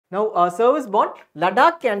Now, service bond,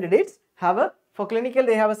 Ladakh candidates have a, for clinical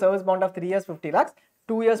they have a service bond of 3 years 50 lakhs,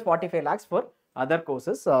 2 years 45 lakhs for other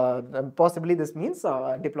courses, possibly this means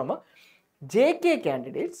diploma. JK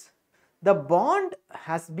candidates, the bond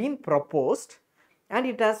has been proposed and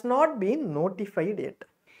it has not been notified yet.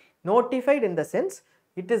 Notified in the sense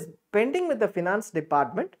it is pending with the finance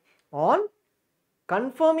department on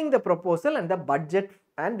confirming the proposal and the budget,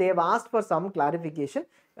 and they have asked for some clarification.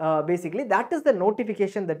 Basically that is the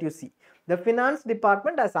notification that you see. The finance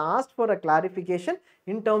department has asked for a clarification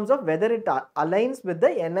in terms of whether it aligns with the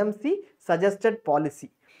NMC suggested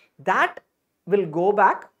policy. That will go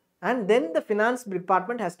back, and then the finance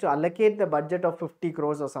department has to allocate the budget of 50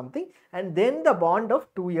 crores or something, and then the bond of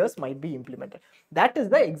 2 years might be implemented. That is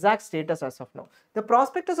the exact status as of now. The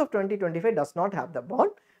prospectus of 2025 does not have the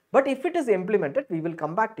bond, but if it is implemented, we will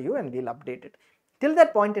come back to you and we will update it. Till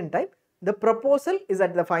that point in time, the proposal is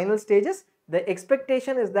at the final stages. The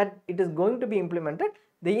expectation is that it is going to be implemented.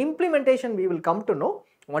 The implementation we will come to know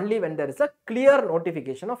only when there is a clear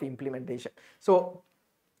notification of implementation. So,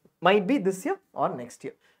 might be this year or next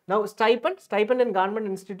year. Now, stipend in government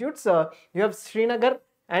institutes, you have Srinagar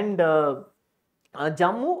and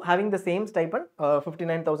Jammu having the same stipend,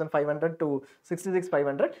 59,500 to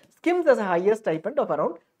 66,500. Skims has a higher stipend of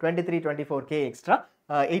around 23-24k extra,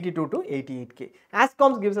 82 to 88k.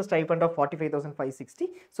 Ascoms gives a stipend of 45,560.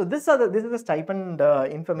 So this is the stipend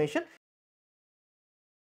information.